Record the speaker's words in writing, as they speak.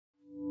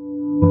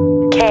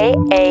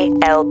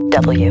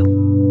KALW.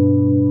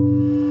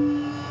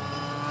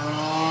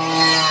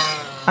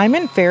 I'm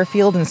in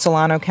Fairfield in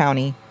Solano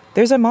County.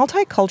 There's a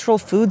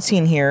multicultural food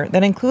scene here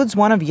that includes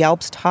one of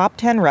Yelp's top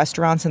 10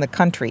 restaurants in the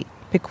country,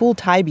 Pikul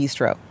Thai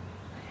Bistro.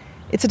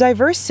 It's a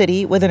diverse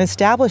city with an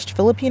established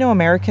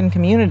Filipino-American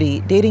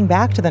community dating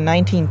back to the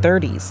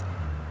 1930s.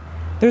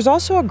 There's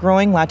also a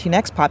growing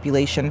Latinx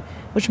population,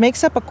 which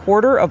makes up a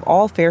quarter of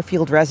all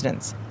Fairfield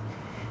residents.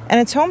 And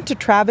it's home to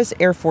Travis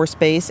Air Force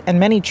Base and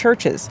many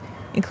churches,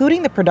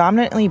 including the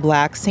predominantly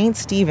black St.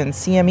 Stephen's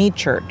CME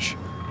Church.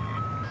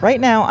 Right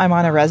now, I'm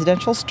on a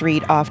residential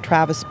street off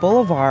Travis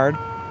Boulevard,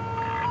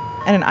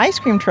 and an ice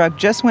cream truck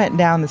just went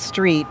down the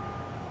street.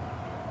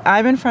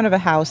 I'm in front of a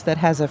house that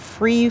has a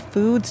free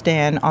food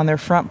stand on their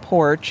front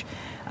porch,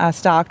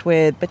 stocked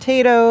with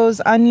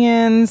potatoes,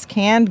 onions,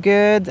 canned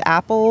goods,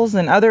 apples,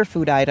 and other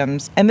food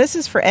items. And this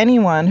is for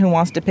anyone who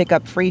wants to pick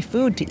up free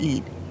food to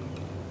eat.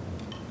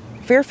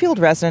 Fairfield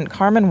resident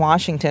Carmen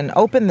Washington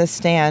opened this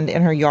stand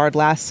in her yard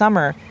last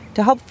summer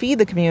to help feed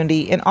the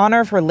community in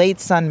honor of her late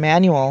son,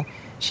 Manuel.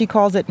 She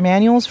calls it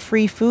Manuel's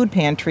Free Food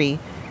Pantry.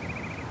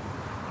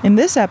 In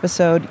this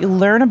episode, you'll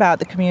learn about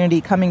the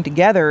community coming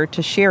together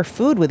to share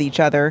food with each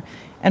other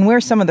and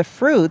where some of the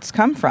fruits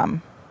come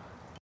from.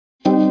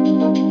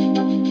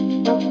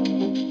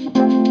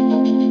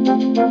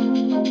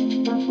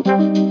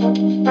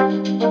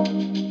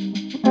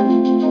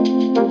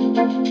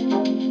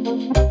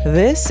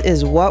 This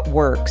is What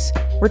Works.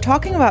 We're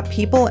talking about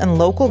people and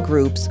local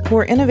groups who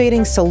are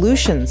innovating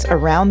solutions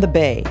around the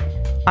Bay.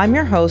 I'm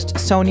your host,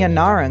 Sonia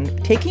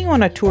Narang, taking you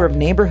on a tour of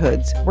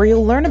neighborhoods where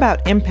you'll learn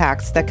about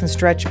impacts that can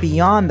stretch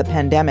beyond the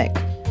pandemic.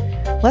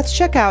 Let's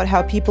check out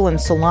how people in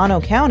Solano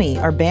County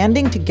are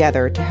banding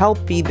together to help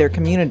feed their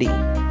community.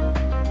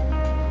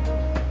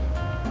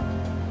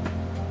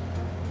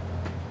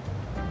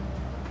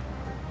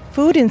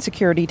 Food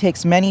insecurity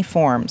takes many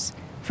forms.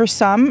 For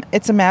some,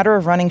 it's a matter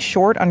of running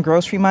short on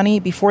grocery money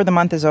before the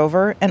month is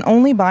over and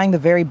only buying the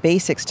very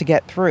basics to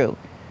get through.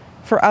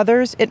 For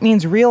others, it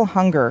means real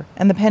hunger,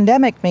 and the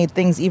pandemic made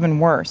things even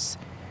worse.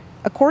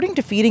 According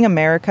to Feeding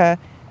America,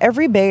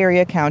 every Bay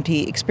Area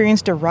county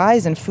experienced a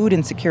rise in food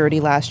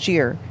insecurity last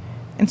year.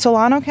 In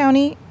Solano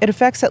County, it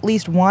affects at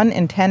least 1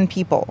 in 10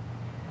 people.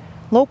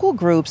 Local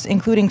groups,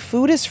 including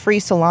Food is Free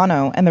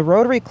Solano and the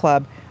Rotary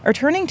Club, are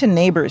turning to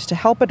neighbors to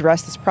help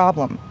address this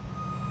problem.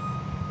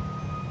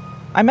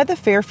 I'm at the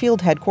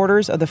Fairfield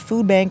headquarters of the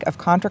Food Bank of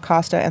Contra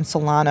Costa and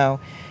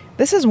Solano.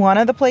 This is one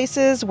of the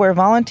places where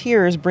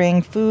volunteers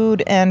bring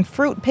food and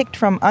fruit picked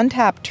from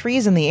untapped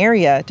trees in the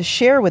area to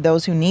share with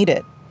those who need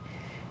it.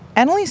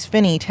 Annalise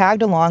Finney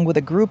tagged along with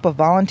a group of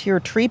volunteer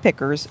tree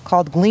pickers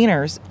called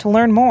Gleaners to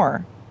learn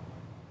more.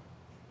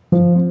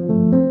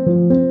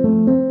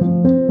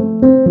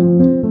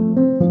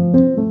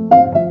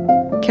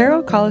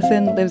 Carol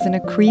Collison lives in a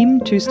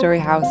cream 2-story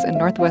house in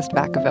northwest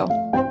Vacaville.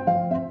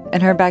 In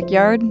her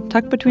backyard,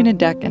 tucked between a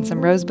deck and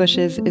some rose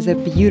bushes, is a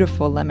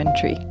beautiful lemon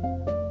tree.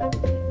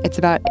 It's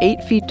about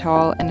 8 feet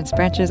tall, and its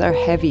branches are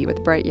heavy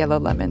with bright yellow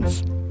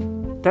lemons.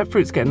 That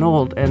fruit's getting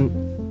old, and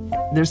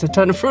there's a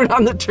ton of fruit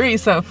on the tree,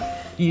 so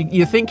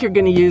you think you're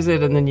going to use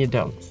it, and then you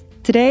don't.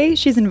 Today,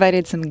 she's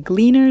invited some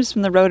gleaners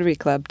from the Rotary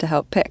Club to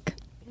help pick.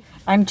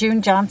 I'm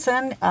June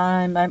Johnson.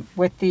 I'm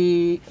with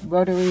the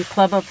Rotary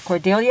Club of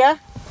Cordelia.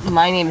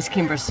 My name is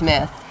Kimber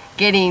Smith.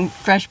 Getting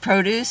fresh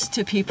produce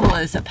to people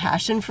is a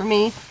passion for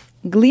me.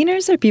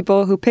 Gleaners are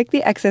people who pick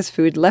the excess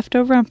food left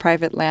over on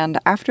private land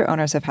after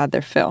owners have had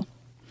their fill.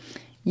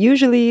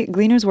 Usually,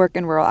 gleaners work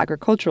in rural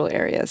agricultural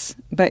areas,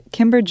 but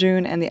Kimber,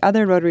 June, and the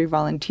other Rotary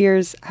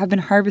volunteers have been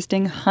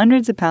harvesting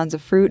hundreds of pounds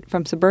of fruit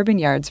from suburban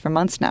yards for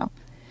months now,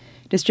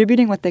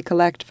 distributing what they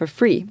collect for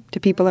free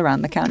to people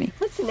around the county.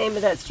 What's the name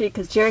of that street?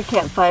 Because Jerry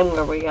can't find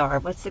where we are.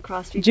 What's the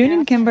cross street? June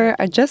and Kimber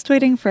are just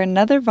waiting for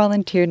another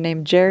volunteer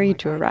named Jerry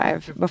to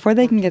arrive before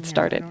they can get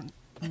started.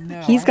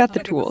 He's got the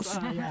tools.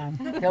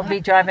 He'll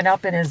be driving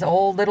up in his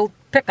old little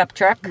pickup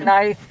truck, and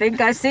I think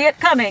I see it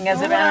coming,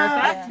 as a matter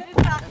of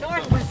fact.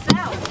 North was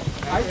south.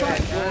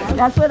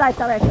 That's what I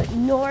thought. I put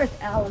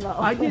North Alamo.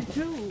 I did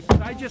too.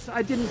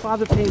 I didn't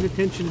bother paying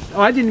attention.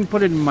 Oh, I didn't even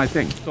put it in my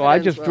thing. So I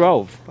just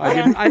drove. I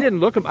didn't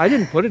look. I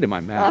didn't put it in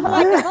my map.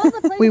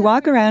 We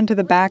walk around to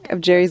the back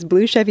of Jerry's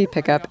blue Chevy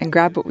pickup and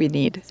grab what we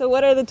need. So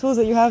what are the tools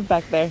that you have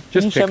back there? Just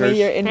Can you show me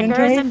your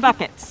inventory? Pickers and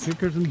buckets.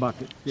 Pickers and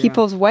buckets. Yeah. He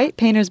pulls white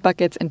painter's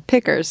buckets and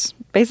pickers,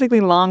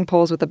 basically long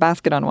poles with a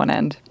basket on one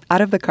end,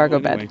 out of the cargo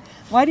bed.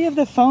 Why do you have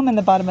the foam in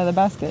the bottom of the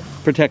basket?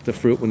 Protect the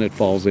fruit when it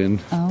falls in.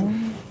 Oh.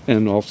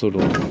 And also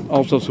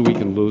so we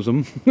can lose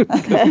them.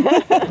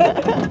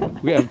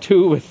 We have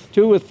two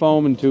with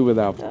foam and 2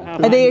 without.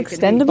 Are they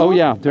extendable? Oh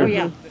yeah,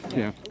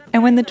 yeah.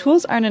 And when the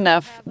tools aren't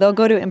enough, they'll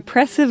go to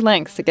impressive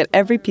lengths to get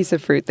every piece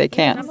of fruit they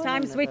can.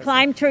 Sometimes we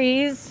climb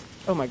trees.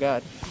 Oh my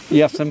God.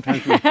 Yeah,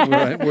 sometimes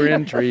we're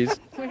in trees.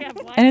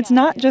 And it's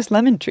not just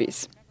lemon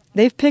trees.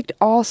 They've picked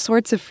all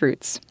sorts of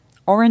fruits.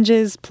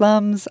 Oranges,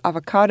 plums,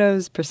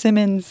 avocados,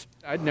 persimmons.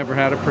 I'd never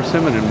had a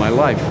persimmon in my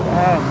life.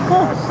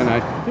 And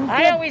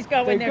I always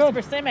go when there's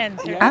persimmons.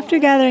 After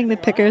gathering the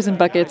pickers and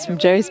buckets from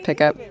Jerry's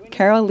pickup,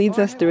 Carol leads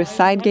us through a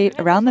side gate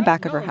around the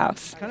back of her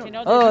house.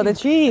 Oh, the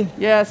tree.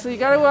 Yeah, so you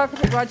gotta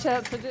watch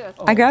out for this.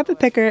 I grab a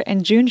picker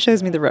and June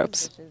shows me the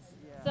ropes.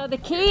 So the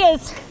key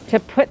is to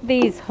put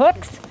these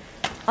hooks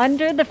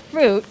under the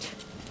fruit,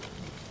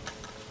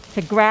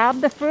 to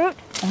grab the fruit,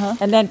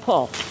 and then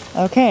pull.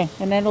 Okay.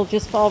 And then it'll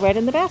just fall right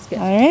in the basket.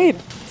 All right.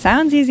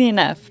 Sounds easy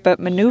enough, but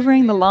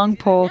maneuvering the long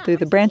pole through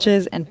the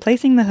branches and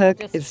placing the hook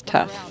is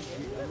tough.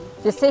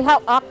 You see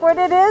how awkward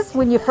it is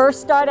when you first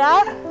start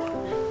out?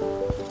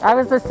 I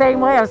was the same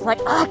way. I was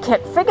like, I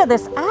can't figure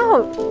this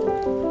out.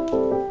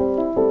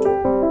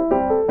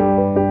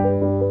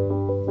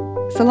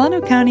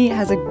 Solano County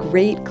has a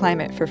great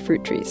climate for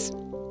fruit trees.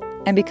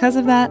 And because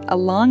of that, a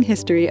long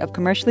history of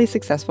commercially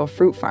successful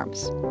fruit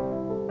farms.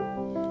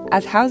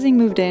 As housing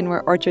moved in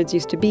where orchards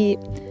used to be,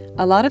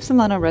 a lot of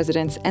Solano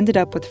residents ended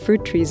up with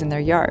fruit trees in their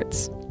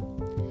yards.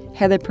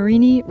 Heather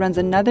Perini runs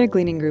another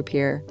gleaning group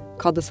here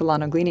called the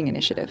Solano Gleaning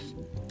Initiative.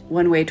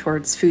 One way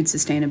towards food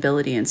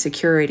sustainability and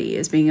security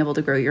is being able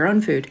to grow your own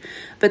food.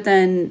 But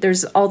then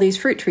there's all these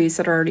fruit trees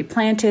that are already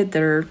planted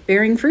that are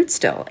bearing fruit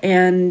still.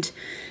 And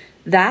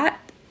that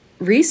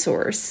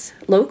resource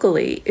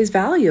locally is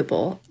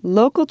valuable.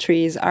 Local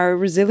trees are a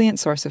resilient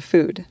source of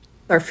food.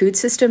 Our food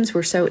systems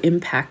were so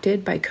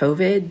impacted by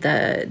COVID,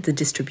 the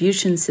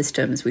distribution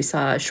systems, we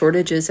saw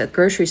shortages at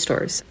grocery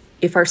stores.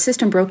 If our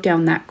system broke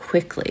down that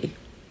quickly,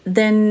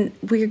 then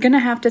we're going to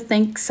have to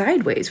think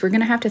sideways. We're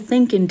going to have to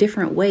think in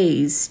different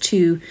ways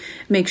to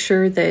make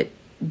sure that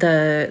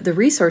the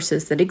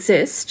resources that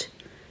exist,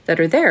 that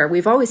are there,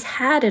 we've always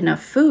had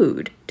enough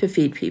food to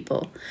feed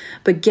people,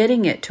 but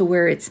getting it to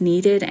where it's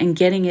needed and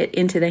getting it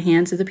into the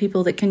hands of the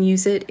people that can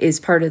use it is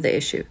part of the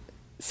issue.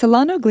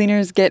 Solano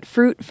gleaners get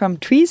fruit from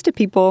trees to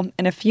people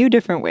in a few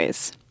different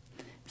ways.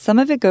 Some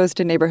of it goes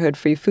to neighborhood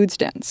free food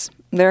stands.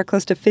 There are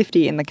close to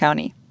 50 in the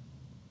county.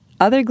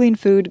 Other gleaned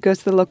food goes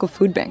to the local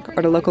food bank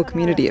or to local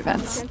community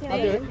events.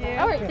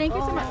 All right, thank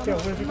you so much. Do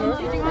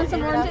you want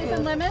some oranges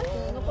and lemon?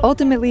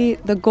 Ultimately,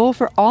 the goal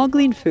for all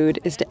gleaned food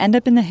is to end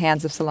up in the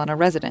hands of Solano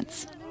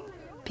residents.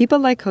 People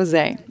like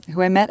Jose,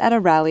 who I met at a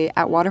rally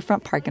at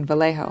Waterfront Park in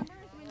Vallejo.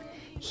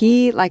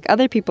 He, like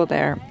other people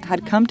there,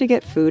 had come to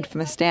get food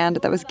from a stand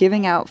that was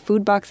giving out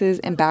food boxes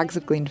and bags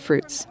of gleaned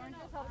fruits.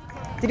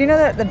 Did you know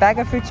that the bag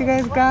of fruit you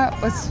guys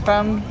got was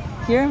from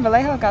here in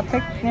Vallejo? Got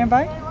picked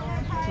nearby?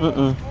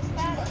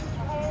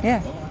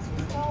 Yeah.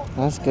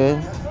 That's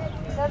good.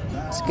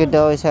 It's good to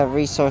always have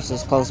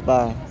resources close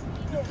by.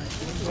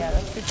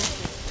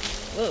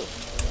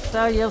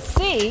 So you'll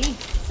see.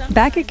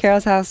 Back at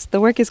Carol's house,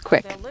 the work is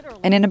quick.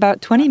 And in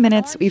about 20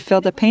 minutes, we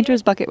filled a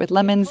painter's bucket with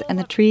lemons and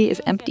the tree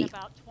is empty.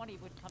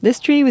 This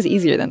tree was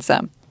easier than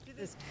some.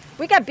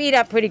 We got beat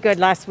up pretty good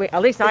last week.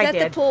 At least I did.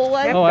 Is that the pool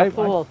one? Oh, The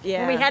pool.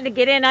 Yeah. We had to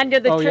get in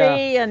under the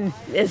tree and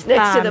It's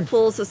next to the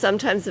pool, so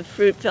sometimes the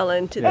fruit fell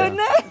into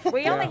the...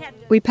 we only had.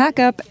 We pack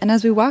up, and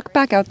as we walk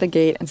back out the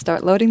gate and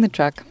start loading the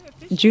truck,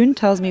 June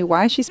tells me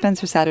why she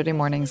spends her Saturday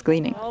mornings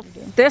gleaning.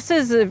 This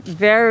is a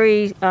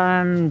very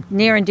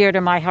near and dear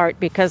to my heart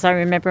because I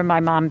remember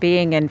my mom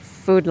being in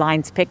food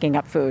lines picking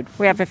up food.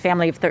 We have a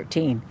family of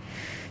 13.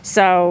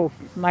 So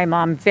my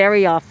mom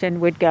very often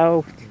would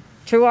go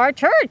to our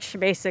church,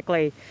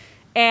 basically.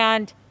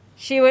 And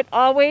she would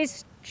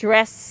always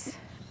dress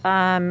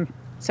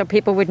so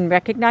people wouldn't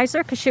recognize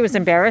her because she was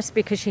embarrassed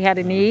because she had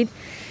a need.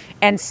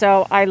 And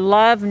so I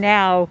love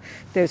now,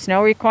 there's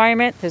no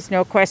requirement, there's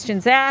no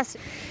questions asked.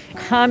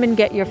 Come and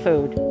get your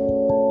food.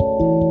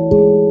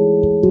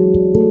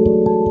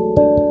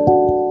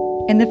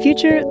 In the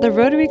future, the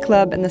Rotary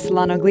Club and the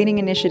Solano Gleaning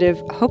Initiative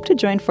hope to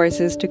join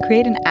forces to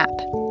create an app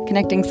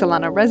connecting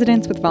Solano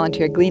residents with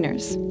volunteer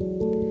gleaners.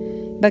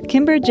 But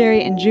Kimber,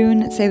 Jerry, and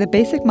June say the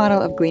basic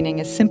model of gleaning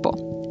is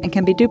simple and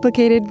can be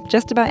duplicated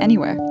just about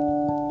anywhere.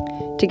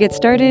 To get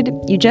started,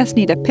 you just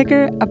need a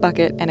picker, a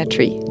bucket, and a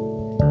tree.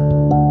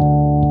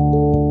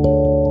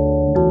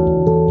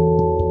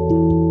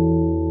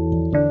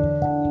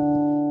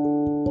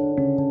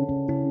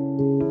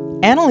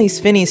 Annalise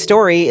Finney's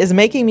story is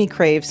making me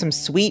crave some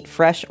sweet,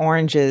 fresh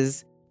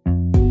oranges.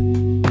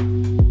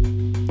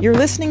 You're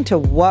listening to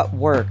What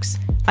Works.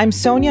 I'm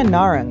Sonia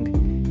Narang.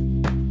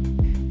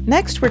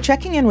 Next, we're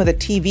checking in with a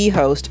TV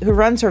host who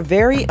runs her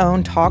very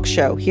own talk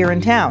show here in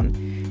town.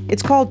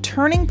 It's called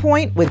Turning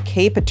Point with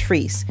Kay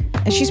Patrice,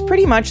 and she's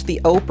pretty much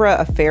the Oprah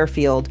of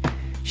Fairfield.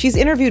 She's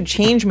interviewed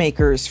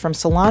changemakers from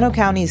Solano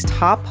County's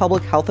top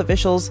public health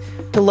officials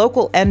to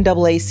local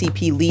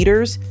NAACP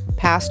leaders,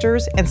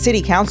 pastors, and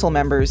city council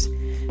members.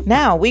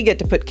 Now we get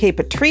to put Kay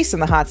Patrice in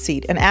the hot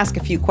seat and ask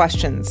a few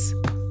questions.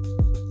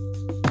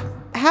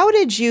 How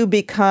did you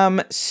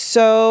become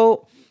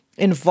so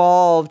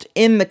involved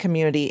in the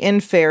community in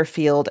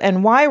Fairfield,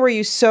 and why were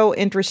you so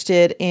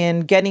interested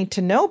in getting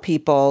to know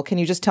people? Can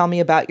you just tell me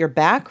about your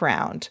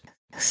background?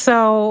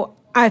 So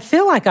I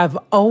feel like I've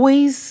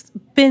always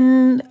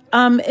been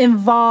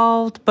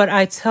involved, but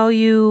I tell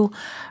you,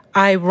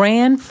 I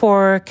ran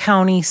for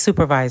county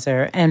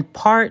supervisor, and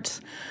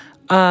part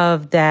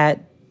of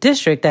that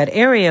district, that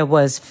area,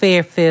 was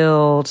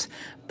Fairfield,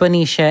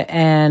 Benicia,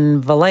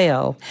 and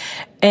Vallejo.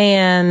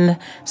 And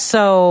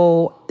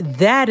so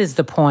that is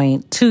the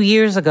point 2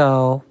 years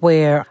ago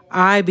where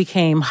I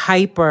became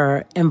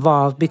hyper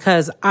involved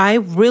because I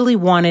really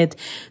wanted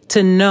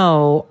to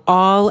know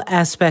all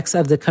aspects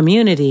of the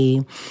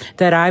community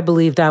that I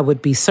believed I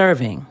would be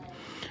serving.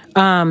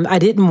 I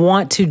didn't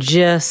want to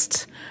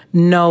just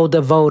know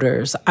the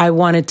voters. I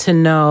wanted to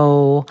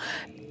know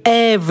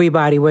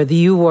everybody, whether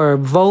you were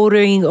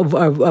voting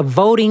of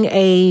voting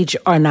age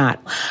or not.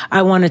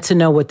 I wanted to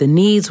know what the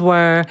needs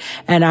were,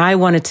 and I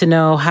wanted to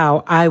know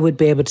how I would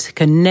be able to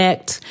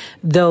connect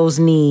those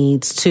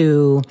needs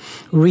to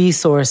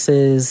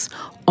resources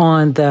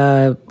on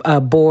the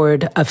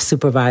Board of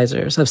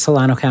Supervisors of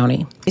Solano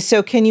County.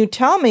 So can you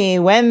tell me,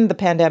 when the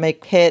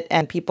pandemic hit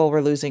and people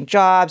were losing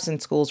jobs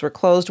and schools were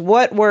closed,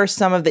 what were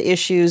some of the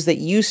issues that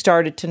you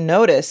started to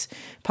notice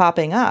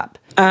popping up?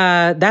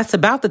 That's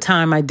about the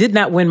time I did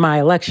not win my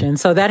election.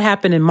 So that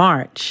happened in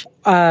March.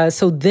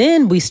 So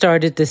then we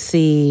started to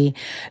see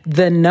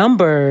the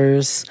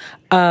numbers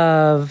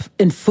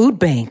in food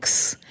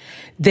banks.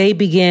 They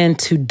began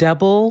to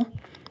double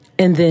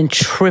and then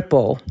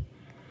triple.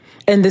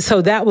 And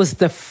so that was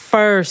the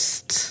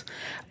first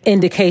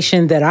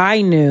indication that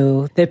I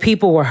knew that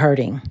people were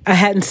hurting. I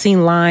hadn't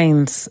seen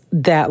lines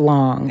that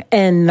long,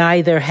 and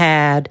neither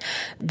had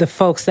the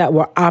folks that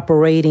were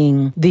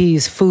operating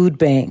these food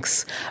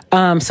banks.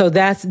 So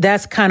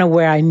that's kind of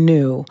where I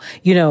knew,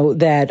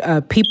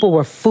 that people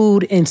were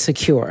food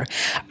insecure.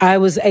 I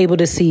was able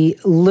to see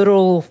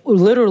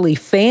literally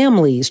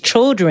families,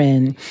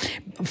 children,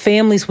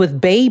 families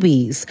with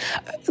babies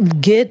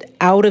get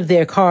out of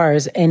their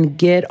cars and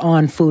get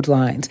on food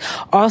lines.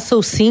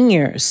 Also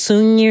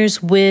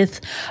seniors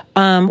with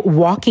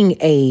walking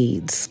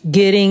aids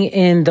getting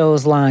in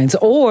those lines.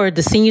 Or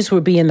the seniors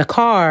would be in the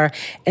car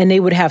and they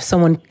would have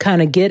someone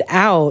kind of get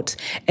out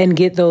and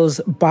get those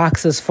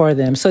boxes for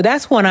them. So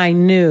that's when I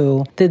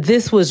knew that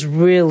this was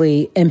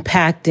really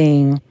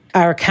impacting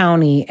our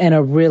county in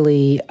a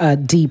really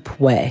deep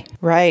way.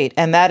 Right.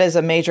 And that is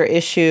a major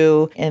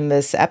issue in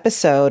this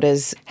episode,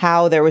 is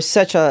how there was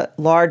such a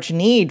large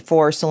need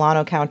for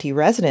Solano County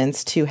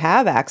residents to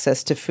have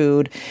access to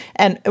food.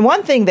 And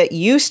one thing that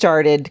you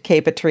started,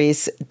 Kay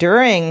Patrice,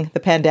 during the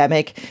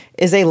pandemic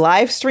is a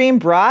live stream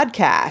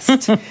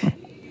broadcast.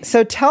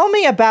 So tell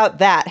me about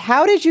that.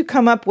 How did you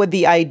come up with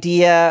the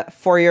idea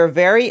for your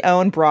very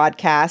own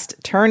broadcast,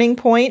 Turning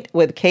Point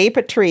with Kay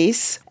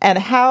Patrice? And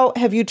how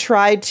have you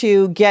tried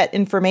to get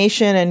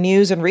information and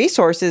news and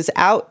resources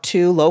out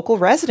to local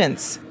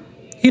residents?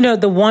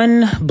 The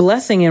one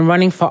blessing in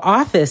running for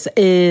office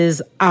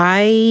is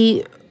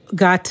I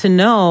got to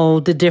know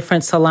the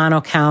different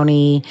Solano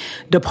County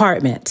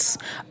departments.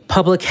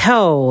 Public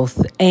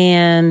health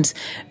and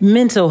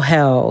mental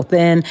health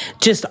and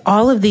just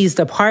all of these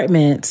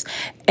departments.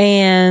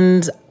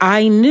 And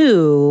I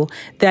knew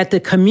that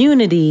the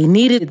community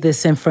needed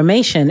this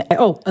information.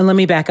 Oh, and let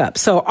me back up.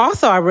 So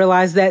also I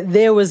realized that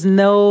there was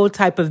no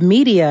type of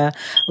media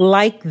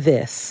like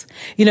this.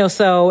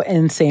 So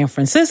in San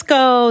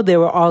Francisco, there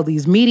were all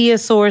these media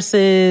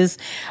sources.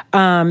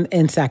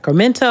 In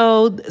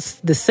Sacramento,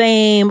 the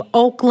same,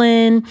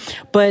 Oakland.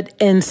 But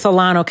in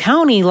Solano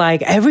County,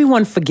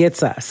 everyone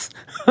forgets us.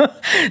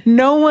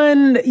 No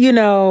one,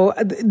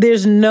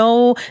 there's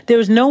no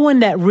one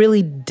that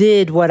really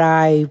did what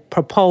I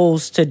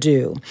proposed to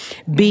do,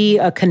 be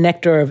a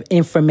connector of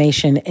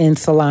information in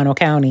Solano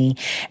County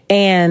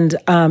and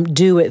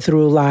do it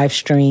through live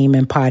stream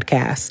and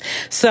podcasts.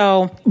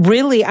 So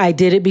really I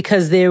did it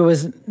because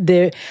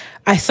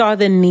I saw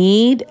the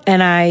need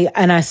and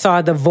I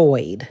saw the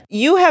void.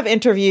 You have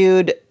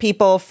interviewed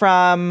people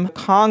from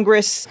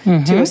Congress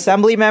to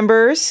assembly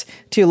members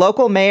to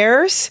local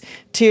mayors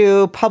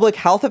to public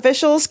health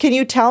officials. Can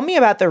you tell me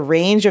about the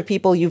range of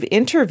people you've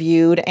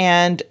interviewed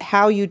and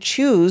how you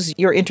choose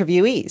your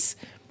interviewees?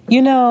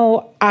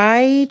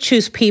 I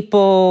choose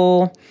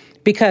people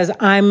because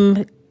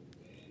I'm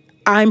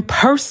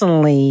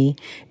personally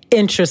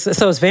interested.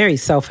 So it's very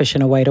selfish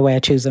in a way, the way I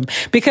choose them,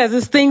 because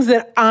it's things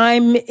that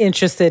I'm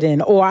interested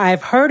in or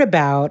I've heard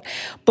about,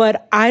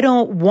 but I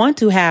don't want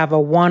to have a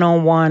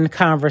one-on-one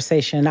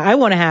conversation. I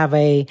want to have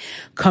a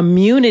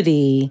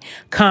community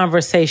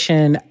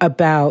conversation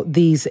about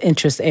these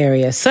interest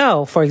areas.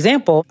 So, for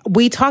example,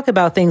 we talk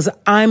about things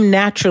I'm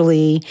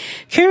naturally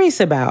curious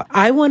about.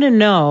 I want to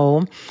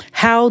know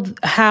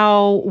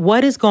how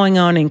what is going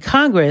on in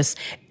Congress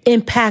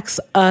impacts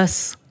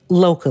us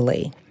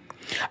locally.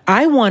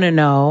 I want to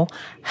know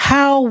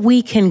how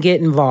we can get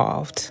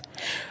involved.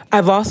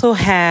 I've also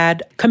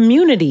had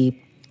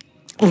community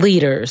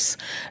leaders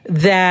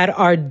that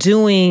are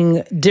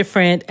doing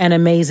different and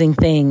amazing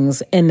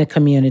things in the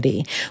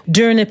community.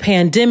 During the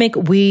pandemic,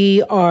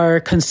 we are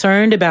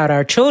concerned about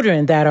our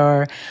children that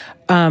are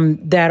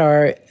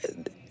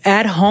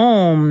at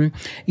home,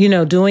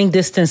 doing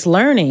distance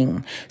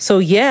learning. So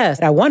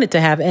yes, I wanted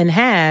to have and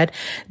had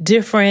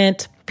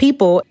different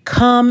people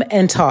come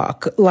and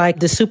talk, like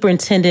the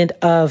superintendent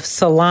of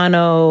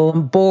Solano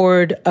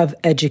Board of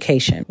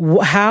Education.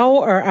 How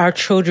are our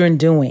children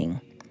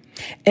doing?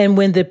 And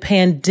when the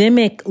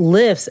pandemic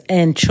lifts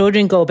and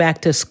children go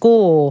back to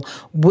school,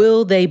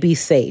 will they be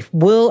safe?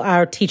 Will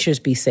our teachers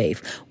be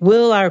safe?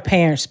 Will our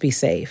parents be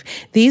safe?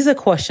 These are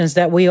questions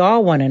that we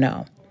all want to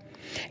know.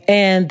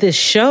 And this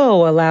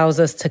show allows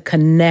us to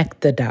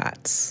connect the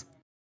dots.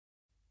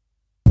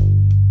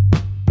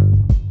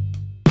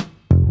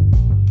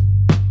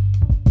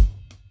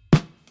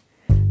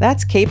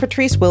 That's Kay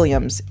Patrice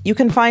Williams. You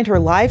can find her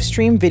live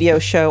stream video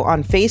show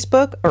on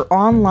Facebook or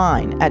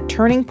online at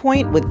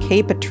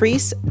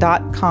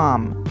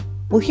turningpointwithkpatrice.com.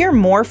 We'll hear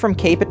more from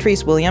Kay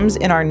Patrice Williams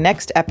in our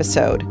next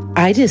episode.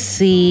 I just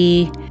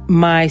see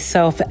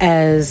myself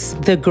as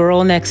the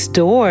girl next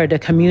door, the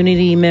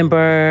community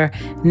member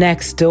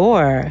next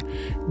door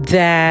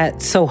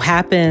that so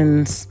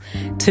happens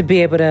to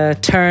be able to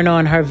turn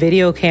on her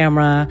video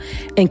camera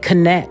and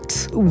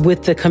connect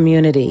with the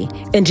community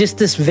in just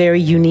this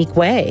very unique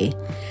way,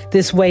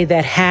 this way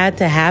that had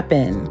to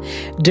happen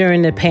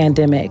during the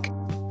pandemic.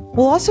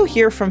 We'll also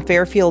hear from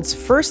Fairfield's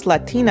first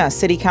Latina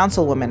city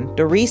councilwoman,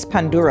 Doris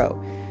Panduro.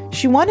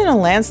 She won in a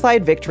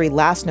landslide victory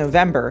last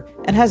November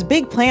and has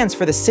big plans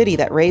for the city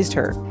that raised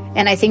her.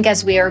 And I think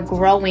as we are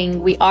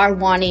growing, we are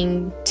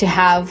wanting to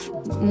have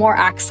more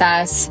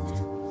access,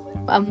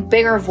 a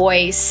bigger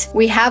voice.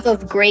 We have a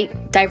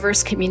great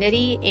diverse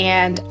community,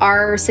 and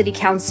our city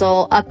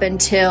council up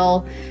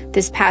until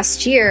this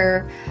past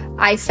year,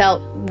 I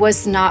felt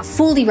was not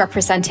fully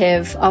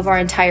representative of our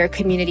entire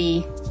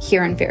community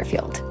here in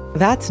Fairfield.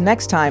 That's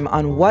next time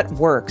on What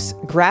Works,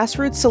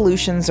 grassroots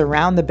solutions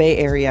around the Bay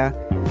Area.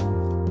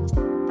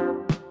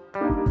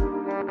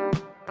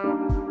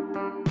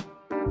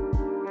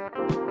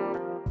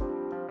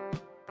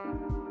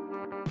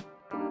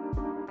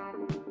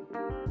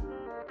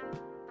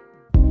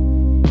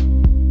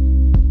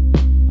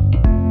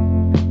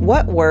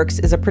 What Works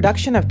is a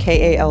production of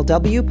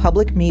KALW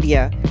Public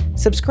Media.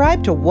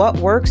 Subscribe to What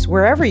Works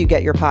wherever you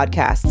get your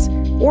podcasts,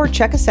 or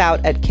check us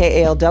out at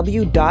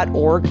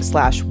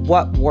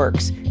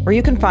kalw.org/whatworks, where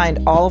you can find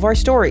all of our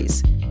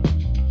stories.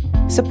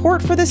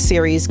 Support for this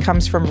series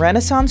comes from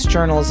Renaissance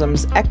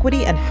Journalism's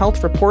Equity and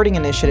Health Reporting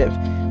Initiative,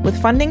 with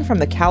funding from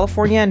the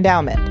California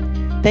Endowment.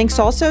 Thanks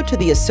also to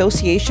the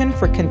Association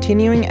for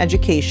Continuing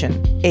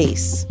Education,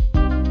 ACE.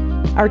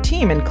 Our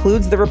team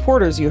includes the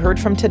reporters you heard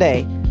from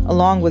today,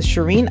 along with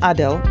Shireen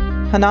Adil,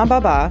 Hana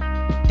Baba,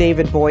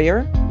 David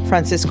Boyer,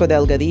 Francisco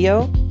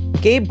Delgadillo,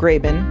 Gabe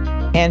Graben,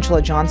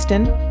 Angela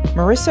Johnston,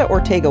 Marissa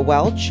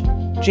Ortega-Welch,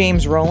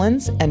 James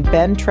Rollins, and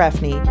Ben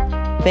Trefny.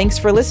 Thanks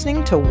for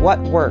listening to What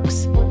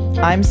Works.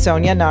 I'm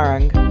Sonia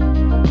Narang.